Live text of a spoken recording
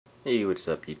Hey, what's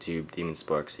up YouTube? Demon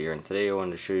Sparks here, and today I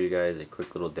wanted to show you guys a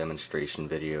quick little demonstration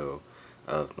video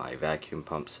of my vacuum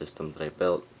pump system that I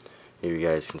built. Here you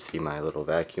guys can see my little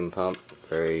vacuum pump.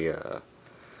 Very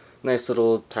nice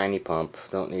little tiny pump.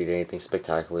 Don't need anything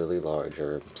spectacularly large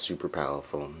or super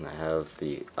powerful. I have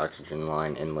the oxygen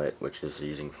line inlet, which is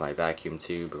using my vacuum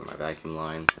tube or my vacuum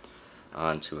line,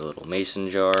 onto a little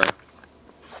mason jar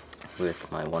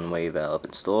with my one-way valve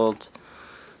installed.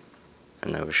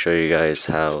 And I will show you guys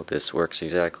how this works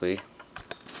exactly.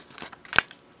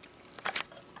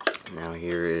 Now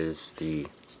here is the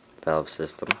valve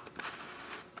system.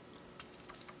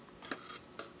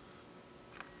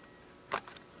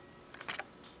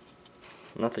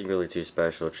 Nothing really too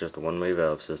special, it's just a one-way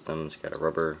valve system. It's got a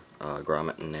rubber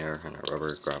grommet in there, and a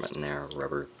rubber grommet in there, a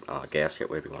rubber gasket,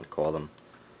 whatever you want to call them.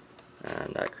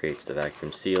 And that creates the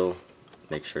vacuum seal.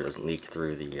 Make sure it doesn't leak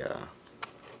through the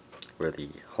where the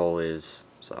hole is.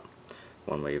 So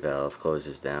one-way valve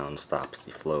closes down, stops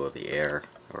the flow of the air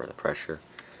or the pressure.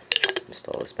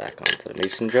 Install this back onto the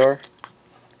mason jar.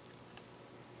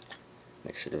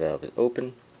 Make sure the valve is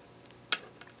open.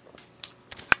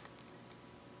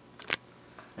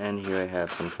 And here I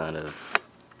have some kind of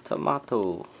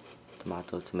tomato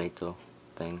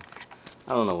thing.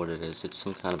 I don't know what it is. It's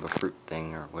some kind of a fruit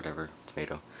thing or whatever,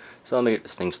 tomato. So let me get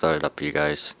this thing started up for you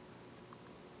guys.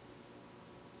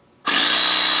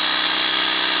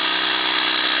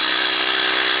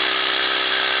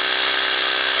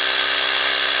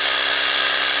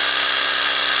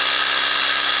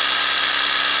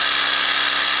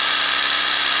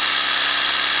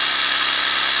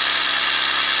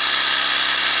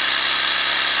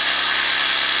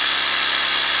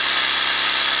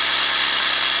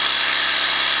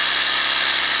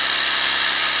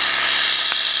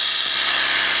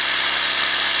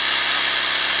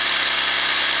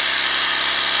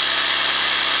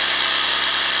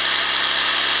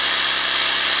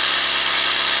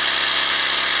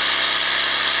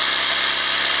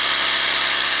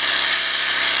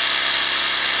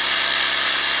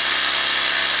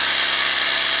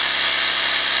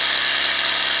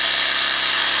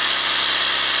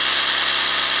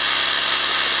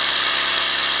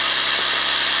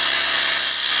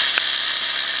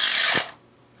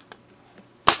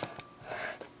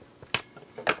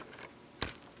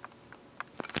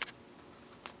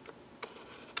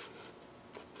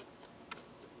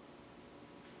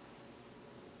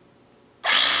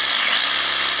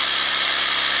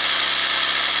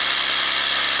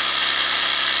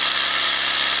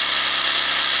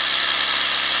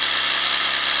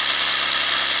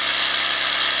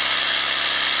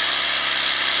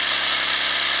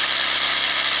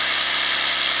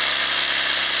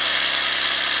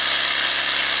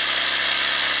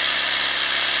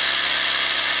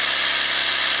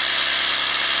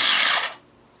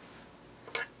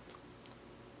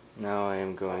 Now I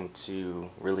am going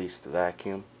to release the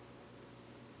vacuum.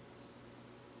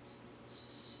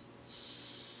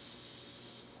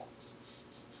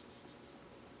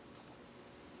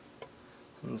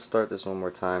 I'm going to start this one more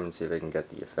time and see if I can get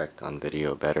the effect on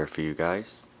video better for you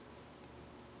guys.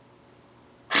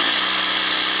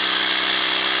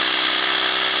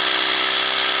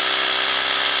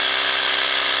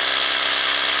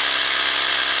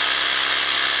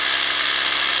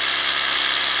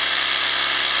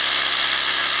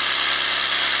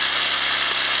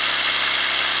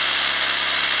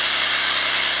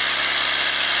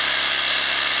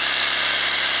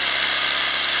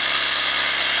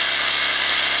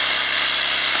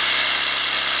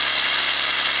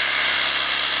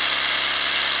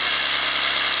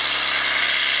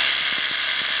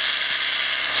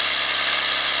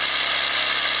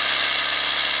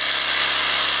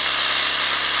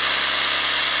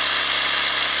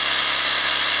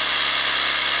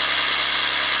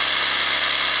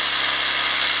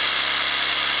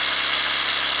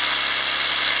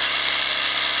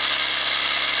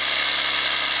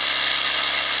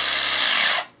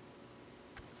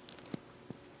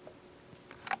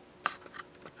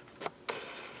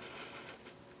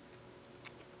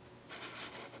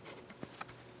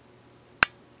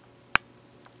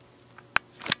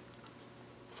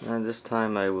 And this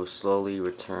time I will slowly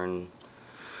return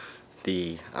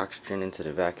the oxygen into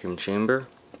the vacuum chamber,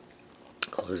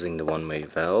 closing the one-way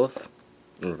valve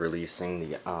and releasing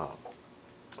the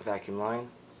vacuum line.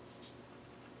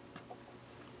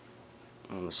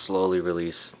 I'm going to slowly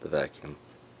release the vacuum.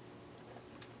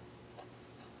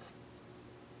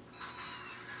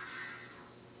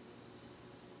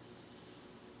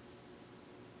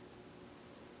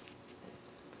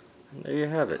 And there you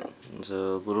have it. It's a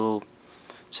little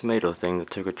tomato thing that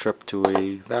took a trip to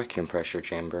a vacuum pressure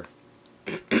chamber.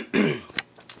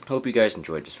 Hope you guys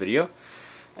enjoyed this video,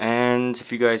 and if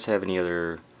you guys have any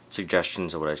other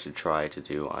suggestions of what I should try to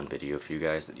do on video for you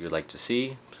guys that you'd like to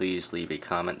see, please leave a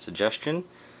comment suggestion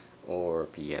or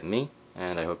PM me.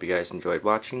 And I hope you guys enjoyed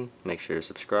watching. Make sure to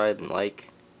subscribe and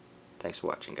like. Thanks for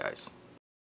watching, guys.